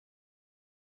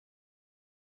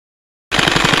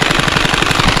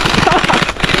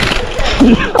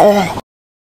What's going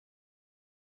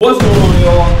on,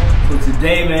 y'all? So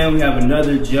today, man, we have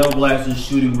another gel blaster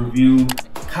shooting review.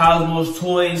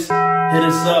 COSMOSXtoys hit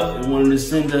us up and wanted to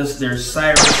send us their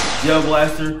SIRUS gel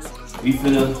blaster. We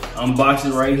finna unbox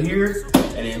it right here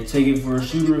and then take it for a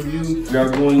shooting review. We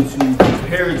are going to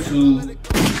compare it to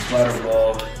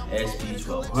Splatrball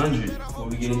srb1200. Before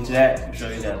we get into that, I'm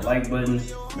showing you that like button.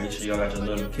 Make sure y'all got your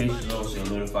notifications on so you're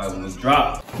notified when we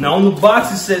drop. Now on the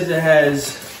box it says it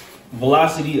has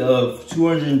velocity of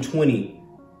 220.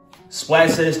 Splat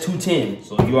says 210,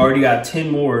 so you already got 10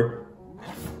 more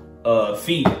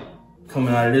feet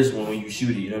coming out of this one when you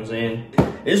shoot it, you know what I'm saying?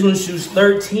 This one shoots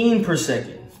 13 per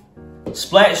second.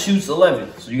 Splat shoots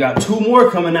 11, so you got 2 more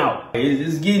coming out.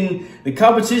 The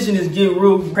competition is getting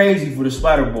real crazy for the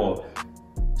Splatrball.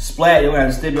 Splat, you're gonna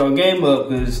have to step your game up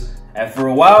because for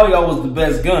a while y'all was the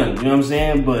best gun, you know what I'm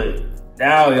saying? But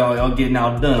now y'all getting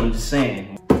outdone, I'm just saying.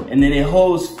 And then it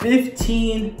holds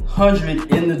 1500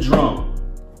 in the drum.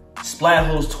 Splat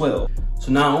holds 12.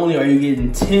 So not only are you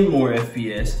getting 10 more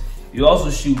FPS, you also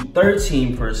shoot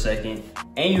 13 per second,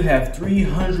 and you have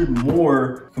 300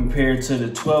 more compared to the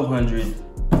 1200.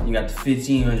 You got the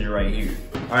 1500 right here.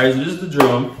 All right, so this is the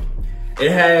drum. It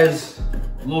has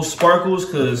little sparkles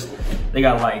because they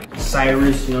got like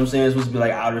Cyrus, you know what I'm saying? It's supposed to be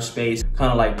like outer space,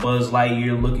 kind of like Buzz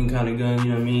Lightyear looking kind of gun, you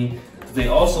know what I mean? They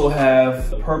also have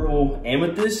the purple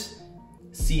amethyst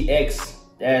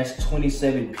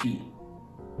CX-27P.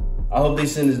 I hope they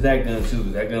send us that gun too.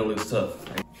 That gun looks tough.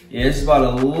 Yeah, it's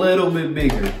about a little bit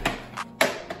bigger.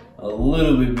 A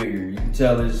little bit bigger. You can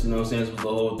tell this, you know what I'm saying, it's supposed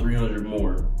to hold 300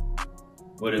 more.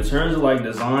 But in terms of like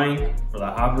design for the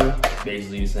hopper,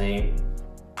 basically the same.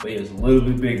 But yeah, it's a little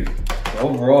bit bigger. So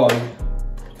overall,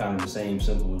 kind of the same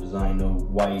simple design, no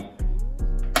white,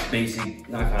 basic,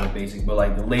 not kind of basic, but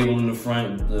like the label in the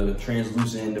front, the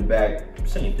translucent in the back,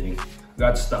 same thing.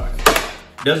 Got stock.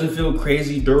 Doesn't feel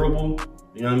crazy durable.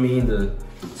 You know what I mean? The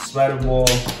Splatrball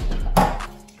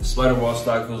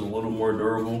stock feels a little more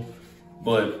durable,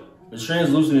 but the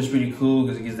translucent is pretty cool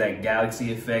because it gives that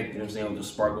galaxy effect, you know what I'm saying, with the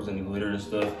sparkles and the glitter and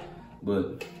stuff,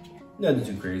 but nothing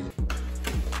too crazy.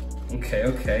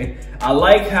 Okay. I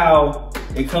like how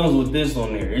it comes with this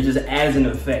on there. It just adds an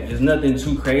effect. There's nothing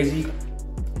too crazy.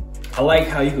 I like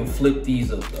how you can flip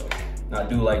these up though. I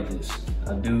do like this.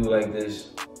 I do like this.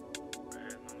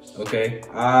 Okay.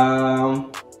 I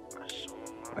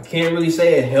can't really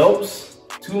say it helps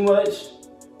too much.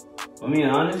 I'm being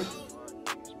honest.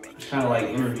 It's kind of like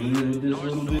intervening with this a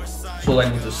little bit. So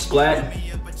like with the Splat,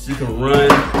 you can run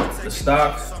the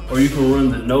stock or you can run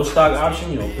the no stock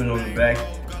option, you know, put it on the back.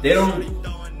 They don't,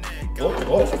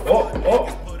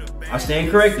 I stand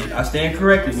corrected,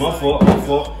 my fault.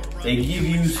 They give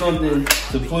you something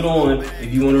to put on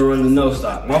if you want to run the no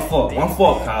stock. My fault,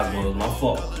 Cosmos, my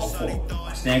fault.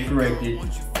 I stand corrected.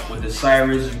 With the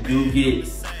Cyrus, you do get,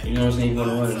 you know what I'm saying, you're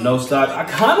gonna run a no stock. I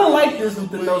kinda like this with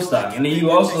the no stock. And then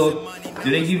you also, do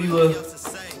they give you a,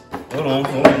 hold on,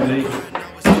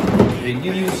 they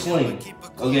give you a sling.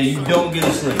 Okay, you don't get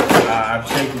a sling. I've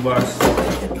checked the box,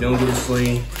 you don't get a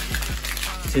sling.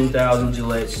 10,000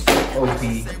 Gillettes, OP,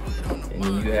 and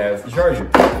then you have the charger.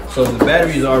 So the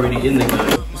battery is already in the gun.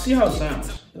 Let's see how it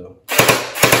sounds, though.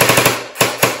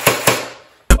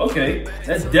 Okay,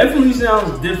 that definitely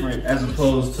sounds different as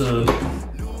opposed to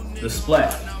the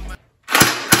Splat.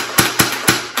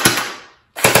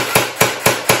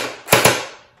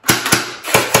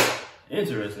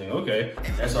 Interesting, okay.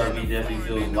 SRB definitely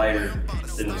feels lighter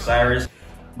than the Cyrus.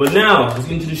 But now, let's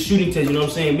get into the shooting test, you know what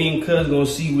I'm saying? Me and Cuz gonna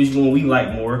see which one we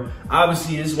like more.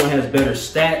 Obviously, this one has better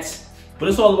stats, but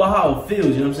it's all about how it feels,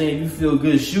 you know what I'm saying? If you feel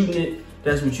good shooting it,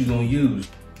 that's what you're gonna use.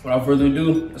 Without further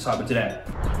ado, let's hop into that.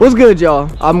 What's good, y'all?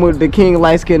 I'm with the King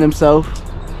Light Skin himself.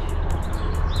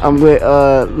 I'm with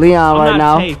Leon right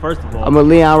now. Hey, first of all. I'm with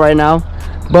Leon right now.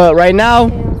 But right now,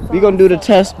 we're gonna do the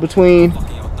test between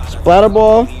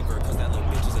Splatrball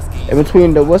and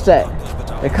between the, what's that?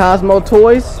 The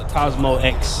COSMOXtoys?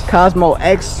 COSMOX.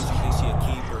 COSMOX.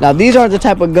 Now these aren't the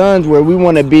type of guns where we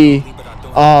want to be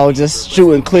just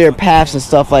shooting clear paths and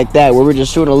stuff like that, where we're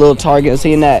just shooting a little target and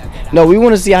seeing that. No, we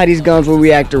want to see how these guns will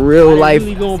react to real life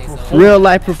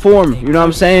perform. You know what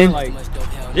I'm saying? Like,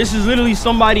 this is literally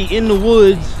somebody in the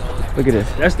woods. Look at this.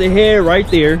 That's the head right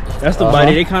there. That's the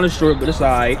body. They kind of short, but it's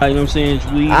alright. You know what I'm saying?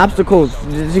 Obstacles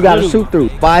you got to shoot through.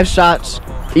 5 shots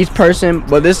each person,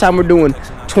 but this time we're doing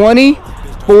 20,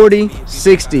 40,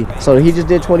 60. So he just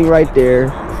did 20 right there.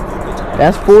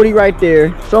 That's 40 right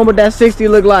there. Show them what that 60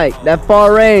 look like. That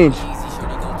far range.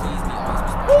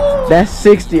 That's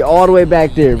 60 all the way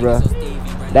back there, bro.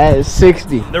 That is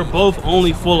 60. They're both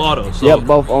only full auto. So yep,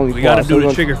 both only full. We gotta do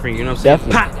the trigger finger, you know what I'm saying?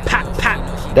 Definitely. Pop, pop,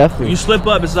 pop. Definitely. You slip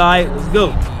up, it's all right. Let's go.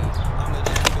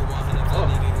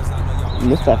 You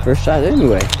missed that first shot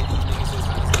anyway.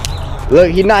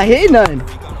 Look, he's not hitting nothing.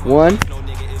 1,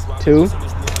 2.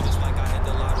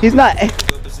 He's not.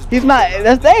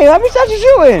 That's dang. How many shots you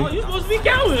shooting? Oh, you supposed to be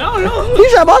counting. I don't know. He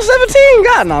shot about 17.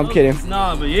 God, no, I'm kidding.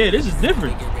 Nah, but yeah, this is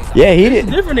different. Yeah, he did.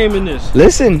 Different name in this.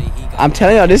 Listen, I'm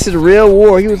telling y'all, this is real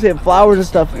war. He was hitting flowers and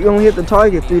stuff. He only hit the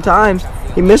target 3 times.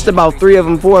 He missed about 3 of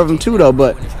them, 4 of them too, though.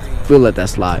 But we'll let that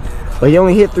slide. But he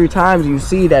only hit 3 times. You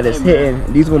see that it's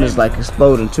hitting. These ones is like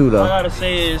exploding too, though. All I gotta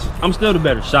say is, I'm still the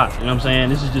better shot. You know what I'm saying?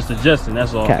 This is just adjusting.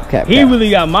 That's all. Cap. He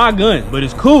really got my gun, but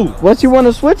it's cool. What you want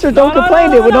to switch or don't complain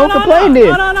then? Well, don't complain then.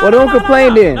 Well, don't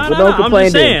complain then. Well, don't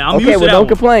complain then. Okay, well, don't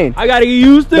complain. I gotta get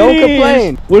used to this. Don't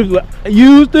complain.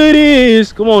 Used to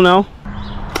this. Come on now.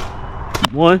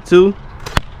 1, 2,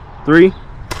 3,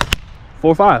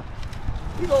 4, 5.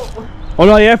 Oh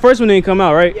no, yeah, first one didn't come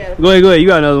out, right? Yeah. Go ahead. You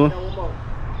got another one.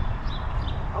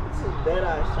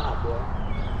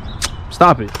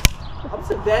 Stop it. I'm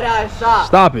a dead-eye shot.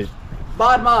 Stop it.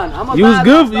 Bad man. I'm a you was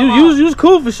good. You was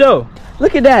cool for sure.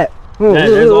 Look at that.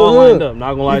 That's all lined up.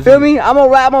 Not gonna lie. You feel me? I'm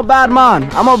a bad man.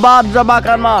 I'm a bad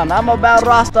Jamaican man. I'm a bad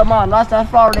Rasta man. Rasta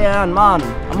Floridian man.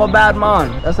 I'm a bad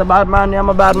man. That's a bad man. I'm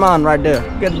a bad man right there.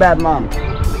 Good bad man.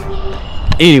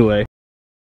 Anyway.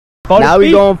 Now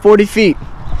we going 40 feet.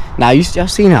 Now y'all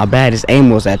seen how bad his aim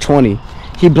was at 20.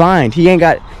 He blind. He ain't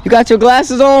got. You got your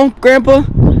glasses on, Grandpa?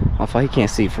 I thought he can't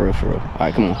see for real. All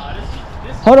right, come on.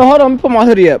 Hold on. Let me put my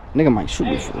hoodie up. Nigga might shoot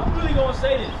me for real. I'm really gonna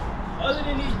say this. Other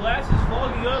than these glasses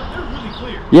fogging up, they're really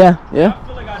clear. Yeah. I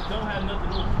feel like I don't have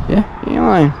nothing on. Yeah, you ain't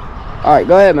lying. All right,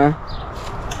 go ahead, man.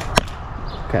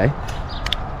 Okay.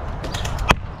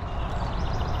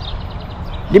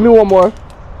 Give me one more.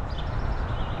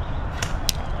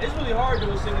 It's really hard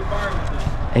to single fire with this.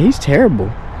 Hey, he's terrible.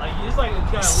 Like it's like it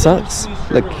kinda sucks.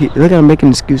 Look at him making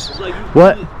excuses. Like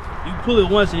what? You pull it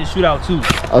once and it shoot out 2.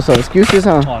 Oh, so excuses,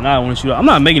 huh? Oh, now I want to shoot out. I'm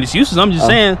not making excuses. I'm just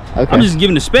saying. Okay. I'm just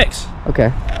giving the specs.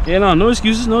 Okay. Yeah, no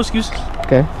excuses. No excuses.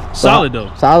 Okay. Solid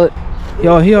though. Solid.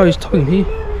 Yo, he always talking.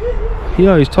 He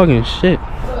always talking shit.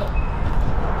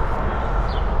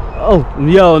 Oh,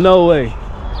 yo, no way.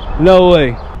 No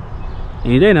way.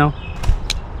 Any day now.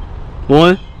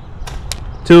 1,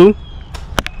 2,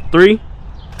 3,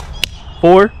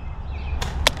 4,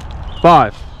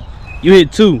 5. You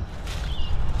hit 2.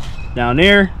 Down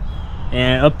there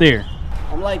and up there.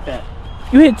 I'm like that.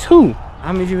 You hit 2.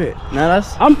 How many did you hit?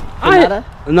 Nadas?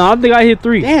 No, I think I hit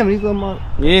 3. Damn, these little mother.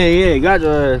 Yeah, got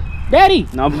your daddy.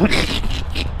 No,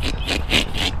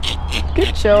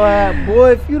 get your ass,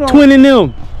 boy. If you don't. Twin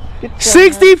them.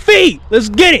 60 feet. Let's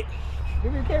get it.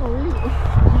 Give me the camera. You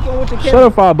going with the camera? Shut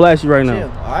up, I'll blast you right now.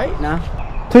 All right, now.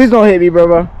 Please don't hit me, bro. Hey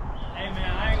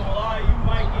man, I ain't gonna lie. You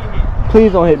might get hit.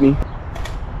 Please don't hit me.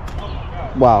 Oh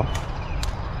my God.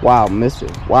 Wow,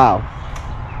 missing. Wow.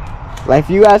 Like,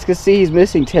 if you guys can see, he's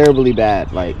missing terribly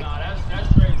bad. Like, nah,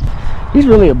 that's crazy. He's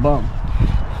really a bum.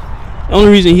 The only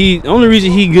reason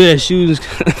he good at shooting is,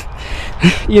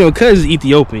 you know, cause he's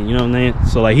Ethiopian. You know what I'm saying?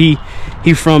 So like he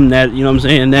from that. You know what I'm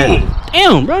saying? That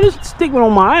damn, bro, this stick went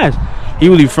on my ass. He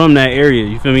really from that area.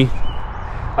 You feel me?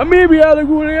 I may be out of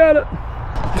Guyana.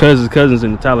 Cause his cousins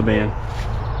in the Taliban.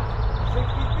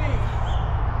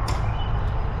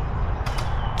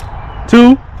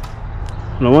 2.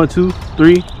 No, 1, 2,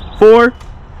 3, 4,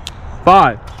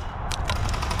 5.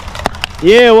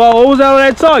 Yeah, well, what was all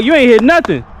that talk? You ain't hit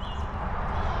nothing.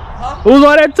 Huh? What was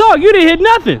all that talk? You didn't hit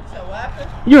nothing. So what happened?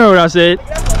 You heard what I said.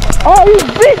 Oh, you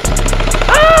bitch!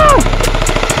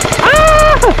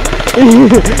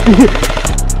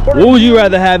 What would you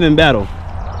rather have in battle?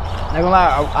 Not gonna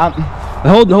lie,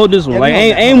 Hold this one. Like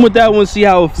aim with that one, see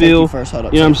how it feel. First, hold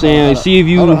up. You know what I'm saying? See if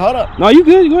you. Hold up. No, you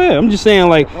good. Go ahead. I'm just saying,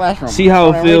 like, see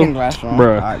how it feel,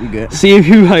 bro. All right, you good. See if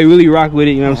you like really rock with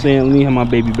it. You know what I'm saying? Let me have my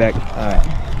baby back. All right.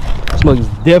 Smoke is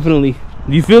definitely.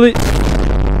 Do you feel it?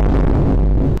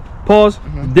 Pause.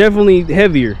 Definitely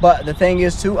heavier. But the thing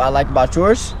is, too, I like about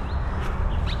yours,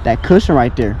 that cushion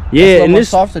right there. Yeah, and this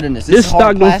softer than this. This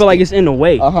stock don't feel like it's in the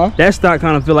way. That stock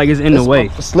kind of feel like it's in the way.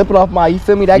 Slip it off my. You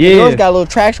feel me? That yours got a little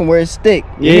traction where it stick.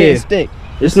 Yeah, it stick.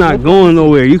 It's not going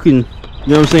nowhere. You can, you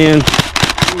know what I'm saying?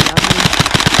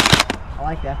 I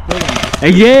like that feeling.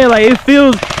 And yeah, like it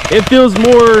feels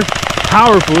more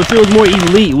powerful. It feels more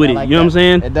elite with it. Like you know what I'm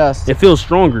saying? It does. It feels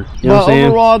stronger. You know what I'm saying?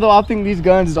 Overall, though, I think these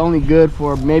guns is only good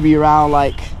for maybe around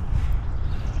like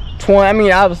 20. I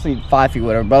mean, obviously 5 feet,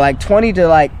 whatever, but like 20 to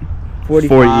like 45.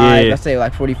 Yeah. Let's say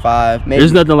like 45. Maybe.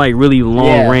 There's nothing like really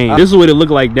long range. This is what it look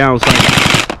like down sight.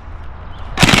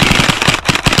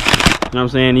 You know what I'm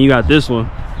saying? And you got this one.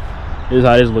 This is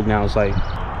how this look down sight.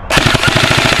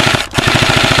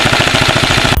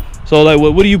 So like,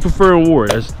 what do you prefer in war?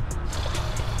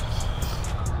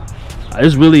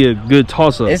 It's really a good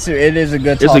toss-up. It is a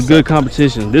good toss-up. It's a good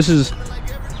competition. This is,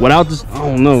 without this, I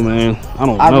don't know, man.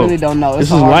 I really don't know. This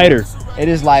is lighter. It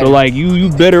is lighter. So like, you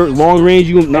better long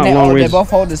range. Not long range. They both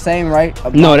hold the same, right?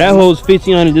 No, that holds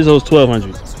 1500. This holds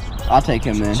 1200. I'll take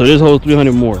him, man. So this holds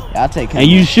 300 more. Yeah, I'll take him. And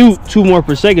you shoot 2 more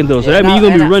per second though. So that means you're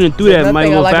gonna be running through that might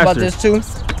go faster. About this too.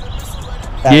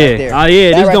 Yeah,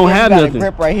 yeah, this don't have nothing.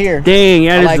 Grip right here. Dang,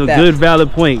 that is a good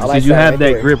valid point because you have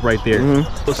that grip right there.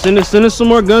 So send us some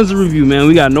more guns to review, man.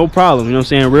 We got no problem. You know what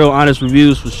I'm saying? Real honest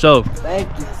reviews for sure. Thank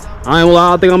you. I ain't gonna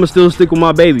lie, I think I'm gonna still stick with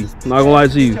my baby. I'm not gonna lie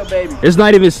to you. It's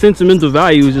not even sentimental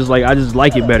value. It's just like I just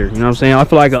like it better. You know what I'm saying? I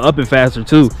feel like I up it faster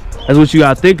too. That's what you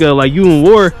gotta think of. Like you in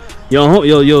war,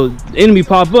 your enemy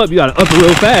pop up, you gotta up it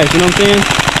real fast. You know what I'm saying?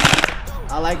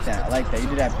 I like that. I like that. You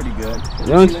did that pretty good.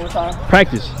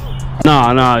 Practice.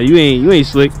 Nah, you ain't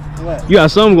slick. What? You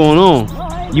got something going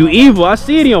on. You evil. I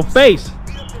see it in your face.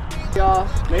 Y'all,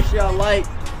 make sure y'all like,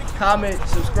 comment,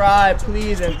 subscribe,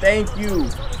 please, and thank you.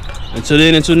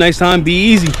 Until next time, be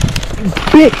easy.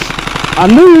 Bitch, I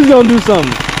knew you was gonna do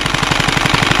something.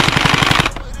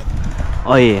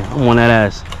 Oh yeah, I want that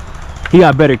ass. He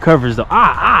got better coverage though.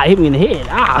 Hit me in the head.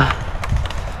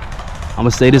 I'm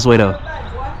gonna stay this way though.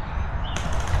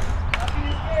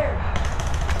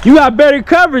 You got better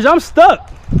coverage. I'm stuck.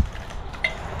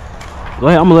 Go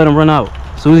ahead. I'm gonna let him run out.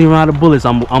 As soon as he run out of bullets,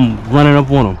 I'm running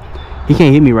up on him. He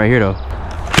can't hit me right here though.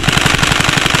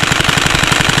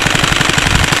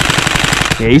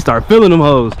 Yeah, he start filling them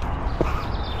hoes.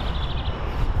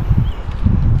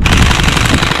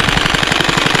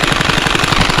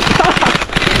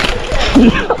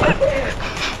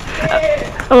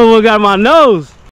 Oh, got my nose.